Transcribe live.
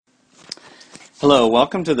Hello,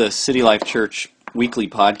 welcome to the City Life Church weekly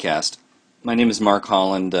podcast. My name is Marc,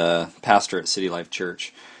 Holland, pastor at City Life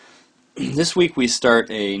Church. This week we start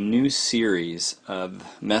a new series of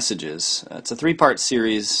messages. It's a three-part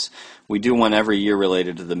series. We do one every year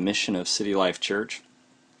related to the mission of City Life Church.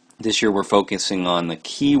 This year we're focusing on the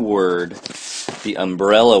key word, the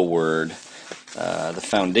umbrella word, the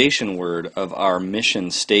foundation word of our mission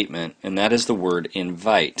statement, and that is the word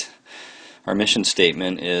invite. Our mission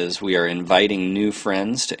statement is we are inviting new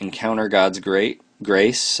friends to encounter God's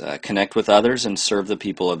grace, connect with others, and serve the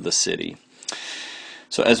people of the city.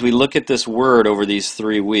 So as we look at this word over these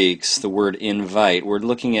 3 weeks, the word invite, we're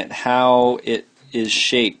looking at how it is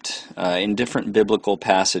shaped in different biblical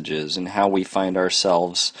passages and how we find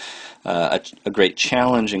ourselves a great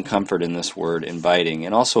challenge and comfort in this word, inviting,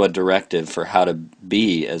 and also a directive for how to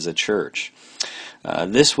be as a church.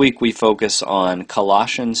 This week we focus on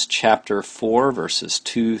Colossians chapter 4, verses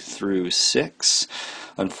 2 through 6.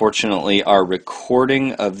 Unfortunately, our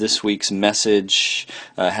recording of this week's message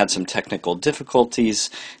had some technical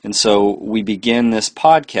difficulties, and so we begin this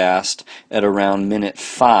podcast at around minute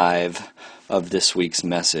 5 of this week's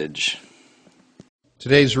message.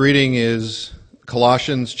 Today's reading is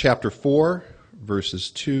Colossians chapter 4,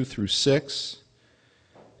 verses 2 through 6.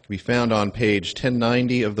 Be found on page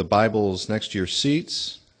 1090 of the Bibles next to your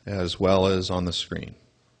seats, as well as on the screen.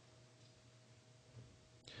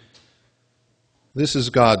 This is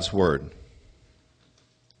God's Word.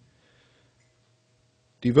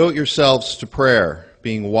 Devote yourselves to prayer,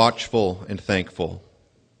 being watchful and thankful.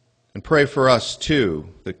 And pray for us, too,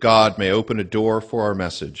 that God may open a door for our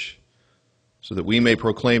message, so that we may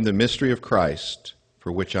proclaim the mystery of Christ,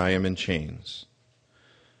 for which I am in chains.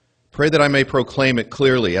 Pray that I may proclaim it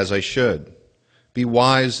clearly as I should. Be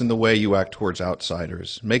wise in the way you act towards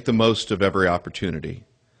outsiders. Make the most of every opportunity.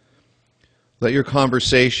 Let your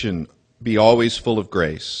conversation be always full of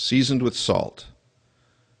grace, seasoned with salt,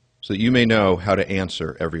 so that you may know how to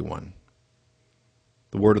answer everyone.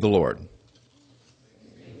 The word of the Lord.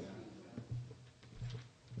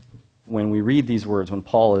 When we read these words, when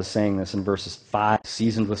Paul is saying this in verses 5,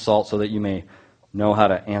 seasoned with salt so that you may know how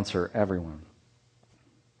to answer everyone.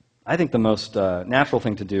 I think the most natural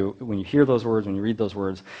thing to do when you hear those words, when you read those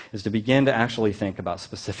words, is to begin to actually think about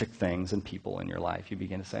specific things and people in your life. You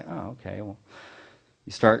begin to say, oh, okay, well,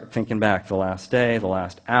 you start thinking back the last day, the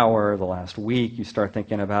last hour, the last week. You start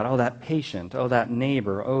thinking about, oh, that patient, oh, that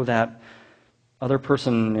neighbor, oh, that other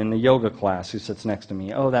person in the yoga class who sits next to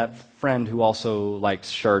me, oh, that friend who also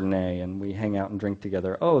likes Chardonnay and we hang out and drink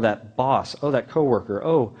together, oh, that boss, oh, that coworker,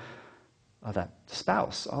 oh, that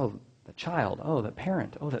spouse, oh, the child, oh, that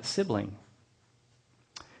parent, oh, that sibling.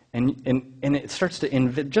 And it starts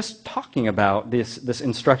to, just talking about this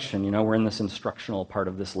instruction, we're in this instructional part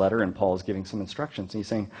of this letter, and Paul is giving some instructions. And he's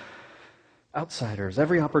saying, outsiders,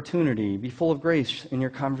 every opportunity, be full of grace in your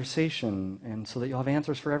conversation, and so that you'll have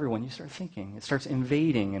answers for everyone. You start thinking. It starts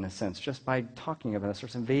invading, in a sense, just by talking about it. It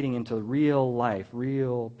starts invading into real life,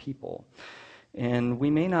 real people. And we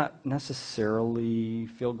may not necessarily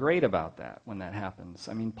feel great about that when that happens.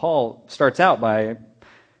 I mean, Paul starts out by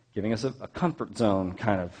giving us a comfort zone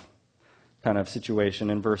kind of situation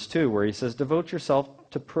in verse 2, where he says, devote yourself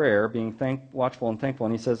to prayer, being watchful and thankful.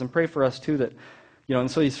 And he says, and pray for us too that, and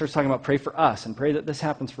so he starts talking about pray for us, and pray that this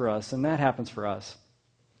happens for us, and that happens for us.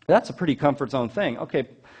 That's a pretty comfort zone thing. Okay,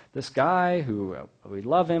 this guy who, we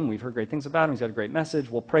love him, we've heard great things about him, he's got a great message,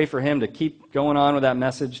 we'll pray for him to keep going on with that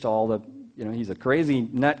message to all the, he's a crazy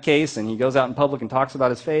nutcase, and he goes out in public and talks about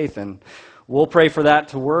his faith, and we'll pray for that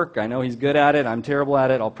to work. I know he's good at it. I'm terrible at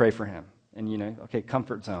it. I'll pray for him. And, okay,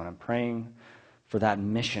 comfort zone. I'm praying for that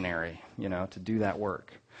missionary, to do that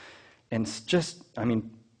work. And just,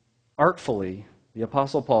 artfully, the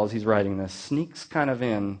Apostle Paul, as he's writing this, sneaks kind of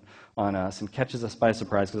in on us and catches us by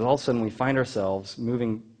surprise, because all of a sudden we find ourselves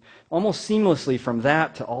moving almost seamlessly from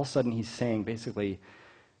that to all of a sudden he's saying, basically,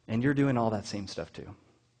 and you're doing all that same stuff too.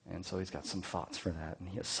 And so he's got some thoughts for that.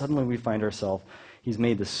 And suddenly we find ourselves, he's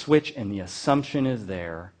made the switch and the assumption is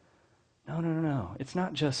there. No. It's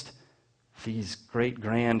not just these great,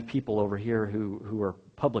 grand people over here who are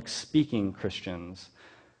public speaking Christians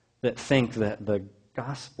that think that the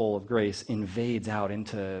gospel of grace invades out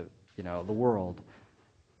into, the world.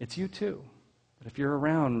 It's you too. But if you're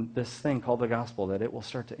around this thing called the gospel, that it will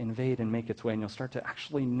start to invade and make its way, and you'll start to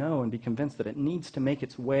actually know and be convinced that it needs to make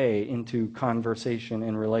its way into conversation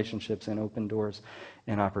and relationships and open doors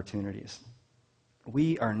and opportunities.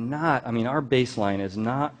 We are not, our baseline is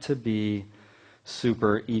not to be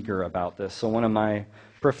super eager about this. So one of my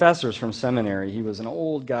professors from seminary, he was an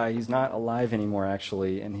old guy, he's not alive anymore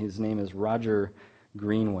actually, and his name is Roger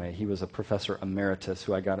Greenway. He was a professor emeritus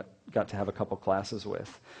who I got got to have a couple classes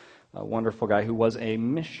with. A wonderful guy who was a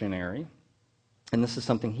missionary. And this is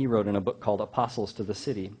something he wrote in a book called Apostles to the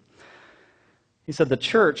City. He said, the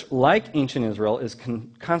church, like ancient Israel, is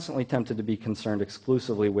constantly tempted to be concerned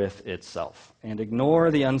exclusively with itself and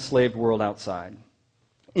ignore the unslaved world outside.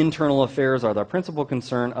 Internal affairs are the principal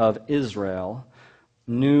concern of Israel,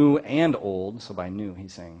 new and old. So by new,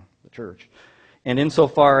 he's saying the church. And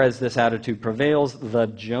insofar as this attitude prevails, the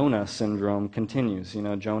Jonah syndrome continues. You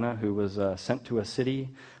know, Jonah, who was sent to a city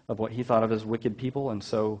of what he thought of as wicked people, and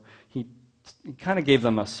so he kind of gave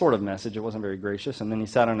them a sort of message. It wasn't very gracious, and then he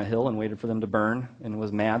sat on a hill and waited for them to burn and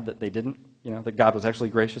was mad that they didn't, that God was actually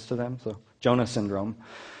gracious to them. So Jonah syndrome.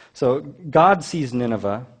 So God sees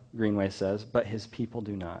Nineveh, Greenway says, but his people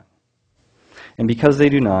do not. And because they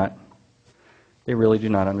do not, they really do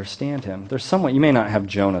not understand him. There's somewhat, you may not have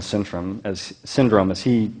Jonah syndrome as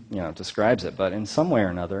he describes it, but in some way or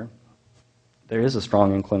another, there is a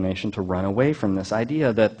strong inclination to run away from this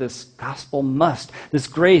idea that this gospel this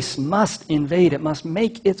grace must invade, it must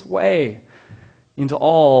make its way into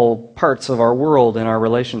all parts of our world and our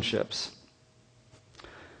relationships.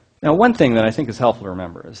 Now, one thing that I think is helpful to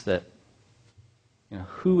remember is that,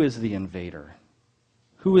 who is the invader?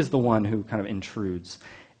 Who is the one who kind of intrudes?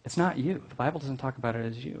 It's not you. The Bible doesn't talk about it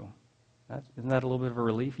as you. Isn't that a little bit of a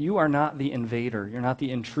relief? You are not the invader. You're not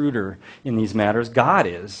the intruder in these matters. God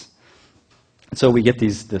is. So we get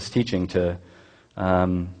this teaching to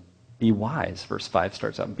be wise. Verse 5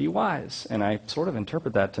 starts out, be wise. And I sort of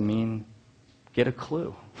interpret that to mean get a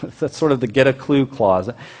clue. That's sort of the get a clue clause.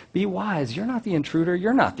 Be wise. You're not the intruder.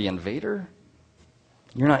 You're not the invader.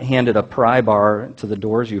 You're not handed a pry bar to the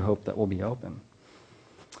doors you hope that will be open.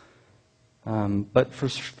 But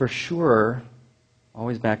for sure,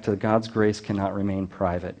 always back to God's grace cannot remain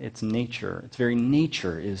private. Its nature, its very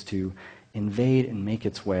nature is to invade and make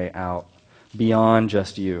its way out beyond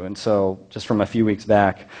just you. And so just from a few weeks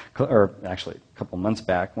back, or actually a couple months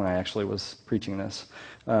back when I actually was preaching this,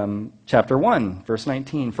 chapter 1, verse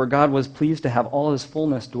 19, for God was pleased to have all his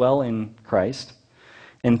fullness dwell in Christ,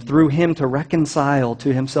 and through him to reconcile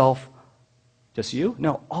to himself, just you?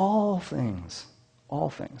 No, all things,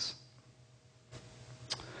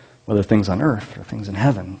 whether things on earth or things in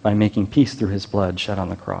heaven, by making peace through his blood shed on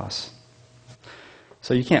the cross.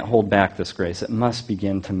 So you can't hold back this grace. It must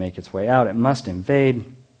begin to make its way out. It must invade.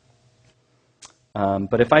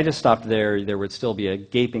 But if I just stopped there would still be a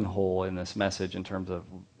gaping hole in this message in terms of,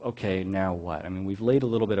 okay, now what? I mean, we've laid a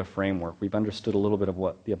little bit of framework. We've understood a little bit of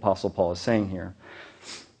what the Apostle Paul is saying here.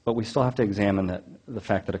 But we still have to examine the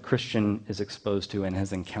fact that a Christian is exposed to and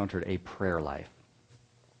has encountered a prayer life.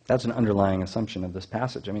 That's an underlying assumption of this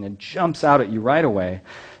passage. I mean, it jumps out at you right away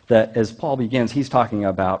that as Paul begins, he's talking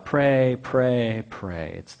about pray, pray,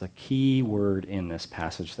 pray. It's the key word in this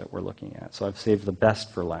passage that we're looking at. So I've saved the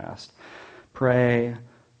best for last. Pray,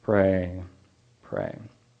 pray, pray.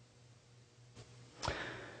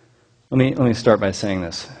 Let me start by saying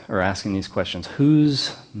this, or asking these questions.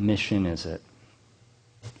 Whose mission is it?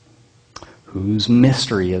 Whose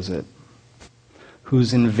mystery is it?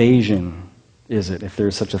 Whose invasion is it, if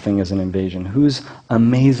there's such a thing as an invasion? Whose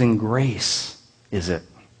amazing grace is it?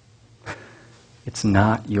 It's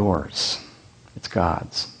not yours. It's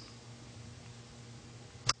God's.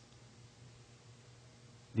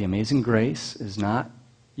 The amazing grace is not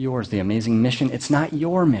yours. The amazing mission, it's not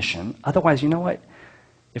your mission. Otherwise, you know what?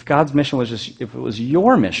 If God's mission was if it was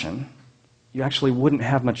your mission, you actually wouldn't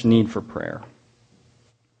have much need for prayer.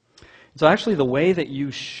 So actually the way that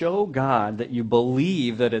you show God that you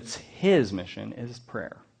believe that it's his mission is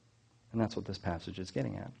prayer. And that's what this passage is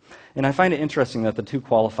getting at. And I find it interesting that the two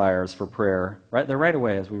qualifiers for prayer, they're right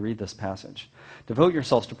away as we read this passage. Devote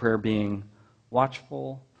yourselves to prayer being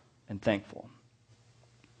watchful and thankful.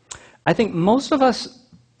 I think most of us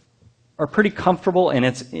are pretty comfortable, and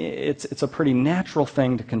it's a pretty natural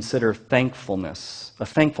thing to consider thankfulness, a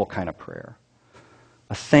thankful kind of prayer,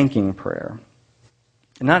 a thanking prayer.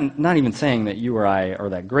 And not even saying that you or I are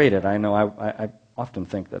that great at it. I know I often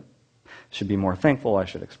think that I should be more thankful. I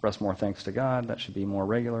should express more thanks to God. That should be more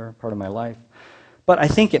regular part of my life. But I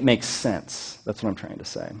think it makes sense. That's what I'm trying to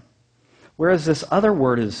say. Whereas this other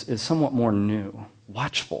word is somewhat more new,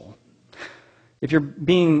 watchful. If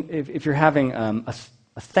you're having a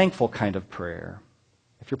thankful kind of prayer,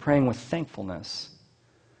 if you're praying with thankfulness,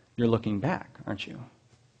 you're looking back, aren't you?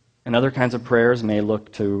 And other kinds of prayers may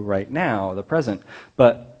look to right now, the present,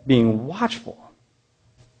 but being watchful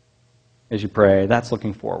as you pray, that's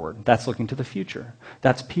looking forward. That's looking to the future.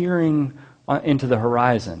 That's peering into the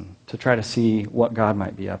horizon to try to see what God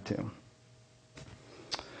might be up to.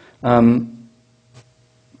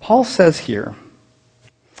 Paul says here,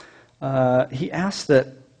 he asks that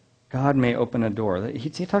God may open a door. He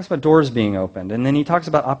talks about doors being opened, and then he talks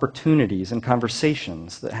about opportunities and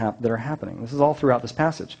conversations that are happening. This is all throughout this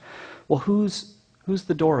passage. Well, who's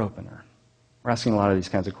the door opener? We're asking a lot of these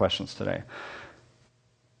kinds of questions today.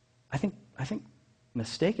 I think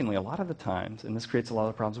mistakenly, a lot of the times, and this creates a lot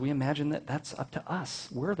of problems, we imagine that that's up to us.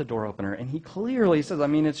 We're the door opener. And he clearly says,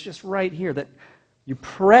 it's just right here that you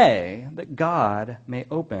pray that God may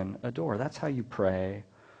open a door. That's how you pray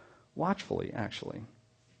watchfully, actually.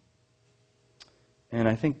 And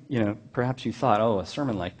I think, perhaps you thought, a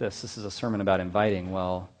sermon like this is a sermon about inviting.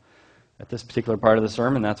 Well, at this particular part of the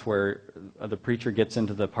sermon, that's where the preacher gets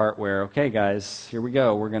into the part where, okay, guys, here we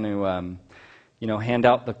go. We're going to, hand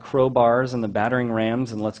out the crowbars and the battering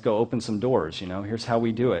rams, and let's go open some doors. Here's how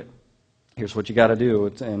we do it. Here's what you got to do.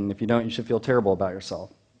 And if you don't, you should feel terrible about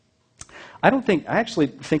yourself. I actually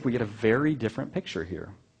think we get a very different picture here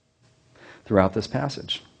throughout this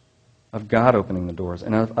passage of God opening the doors.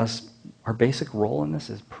 And of us, our basic role in this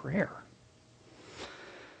is prayer.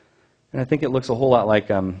 And I think it looks a whole lot like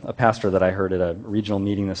a pastor that I heard at a regional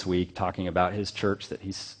meeting this week talking about his church that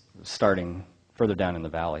he's starting further down in the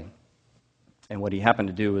valley. And what he happened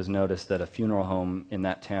to do was notice that a funeral home in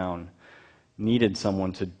that town needed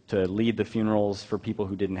someone to lead the funerals for people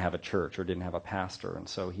who didn't have a church or didn't have a pastor. And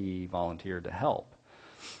so he volunteered to help.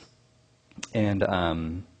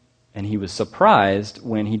 And he was surprised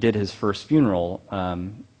when he did his first funeral.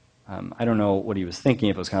 I don't know what he was thinking,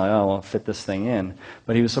 if it was kind of like, I'll fit this thing in.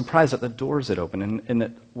 But he was surprised that the doors had opened and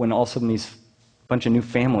that when all of a sudden these bunch of new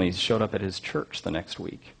families showed up at his church the next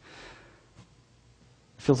week.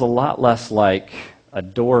 It feels a lot less like a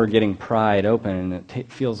door getting pried open, and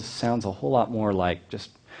it sounds a whole lot more like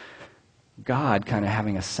just God kind of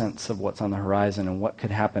having a sense of what's on the horizon and what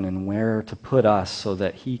could happen and where to put us so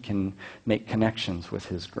that he can make connections with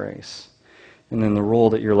his grace. And then the role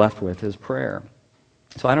that you're left with is prayer.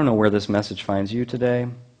 So I don't know where this message finds you today.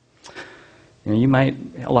 A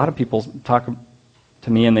lot of people talk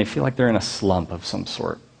to me and they feel like they're in a slump of some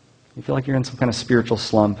sort. You feel like you're in some kind of spiritual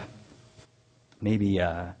slump. Maybe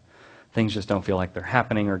things just don't feel like they're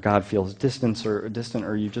happening, or God feels distant,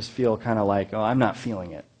 or you just feel kind of like, I'm not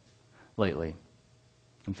feeling it lately.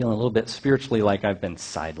 I'm feeling a little bit spiritually like I've been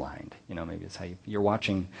sidelined. Maybe it's how you're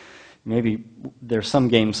watching. Maybe there's some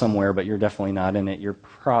game somewhere, but you're definitely not in it. You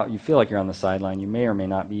feel like you're on the sideline. You may or may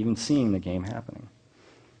not be even seeing the game happening.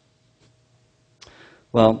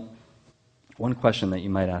 Well, one question that you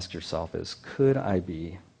might ask yourself is, could I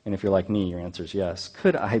be, and if you're like me, your answer is yes,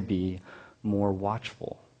 could I be more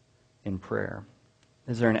watchful in prayer?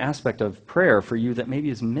 Is there an aspect of prayer for you that maybe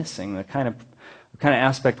is missing, the kind of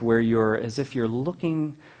aspect where you're as if you're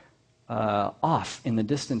looking off in the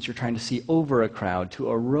distance, you're trying to see over a crowd to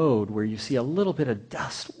a road where you see a little bit of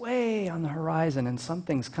dust way on the horizon and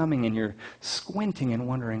something's coming and you're squinting and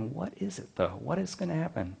wondering, what is it though? What is going to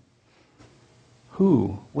happen?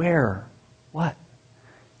 Who? Where? What?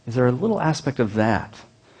 Is there a little aspect of that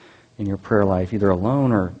in your prayer life, either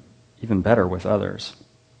alone or even better with others?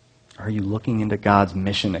 Are you looking into God's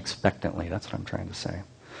mission expectantly? That's what I'm trying to say.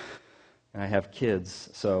 And I have kids,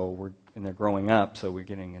 and they're growing up, so we're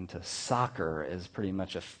getting into soccer as pretty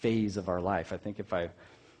much a phase of our life. I think if I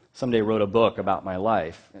someday wrote a book about my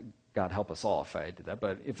life, God help us all if I did that,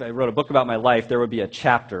 but if I wrote a book about my life, there would be a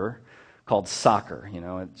chapter called soccer,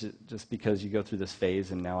 just because you go through this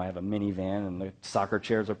phase, and now I have a minivan, and the soccer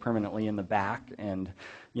chairs are permanently in the back, and,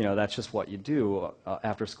 that's just what you do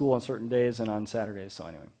after school on certain days and on Saturdays, so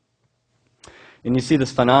anyway. And you see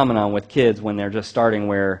this phenomenon with kids when they're just starting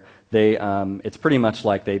where it's pretty much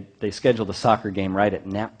like they schedule the soccer game right at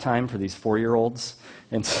nap time for these 4-year-olds.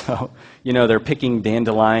 And so, they're picking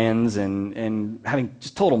dandelions and having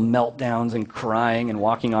just total meltdowns and crying and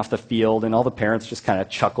walking off the field. And all the parents just kind of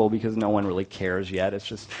chuckle because no one really cares yet. It's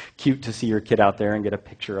just cute to see your kid out there and get a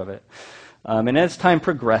picture of it. And as time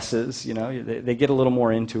progresses, they get a little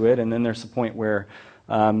more into it. And then there's a point where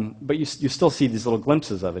but you still see these little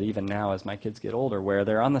glimpses of it, even now as my kids get older, where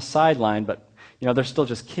they're on the sideline, but they're still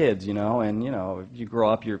just kids, and you grow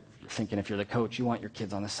up, you're thinking if you're the coach, you want your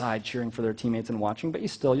kids on the side cheering for their teammates and watching, but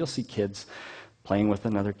you'll see kids playing with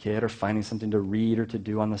another kid or finding something to read or to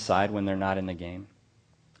do on the side when they're not in the game.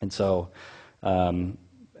 And so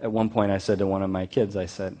at one point I said to one of my kids, I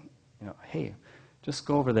said, hey, just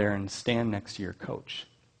go over there and stand next to your coach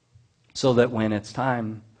so that when it's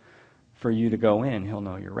time for you to go in, he'll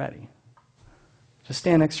know you're ready. Just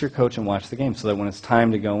stand next to your coach and watch the game so that when it's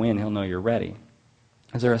time to go in, he'll know you're ready.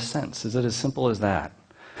 Is there a sense? Is it as simple as that?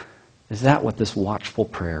 Is that what this watchful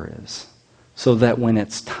prayer is? So that when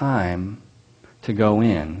it's time to go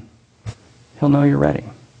in, he'll know you're ready.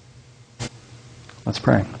 Let's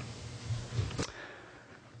pray.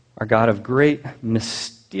 Our God of great,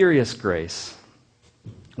 mysterious grace,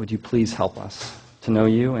 would you please help us to know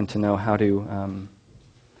you and to know how to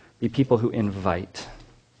be people who invite,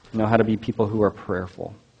 know how to be people who are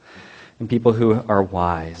prayerful, and people who are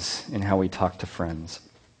wise in how we talk to friends.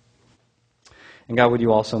 And God, would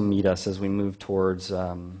you also meet us as we move towards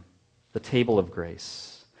the table of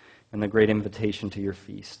grace and the great invitation to your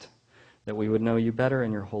feast, that we would know you better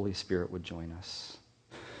and your Holy Spirit would join us.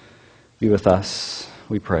 Be with us,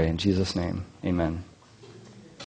 we pray. In Jesus' name, amen.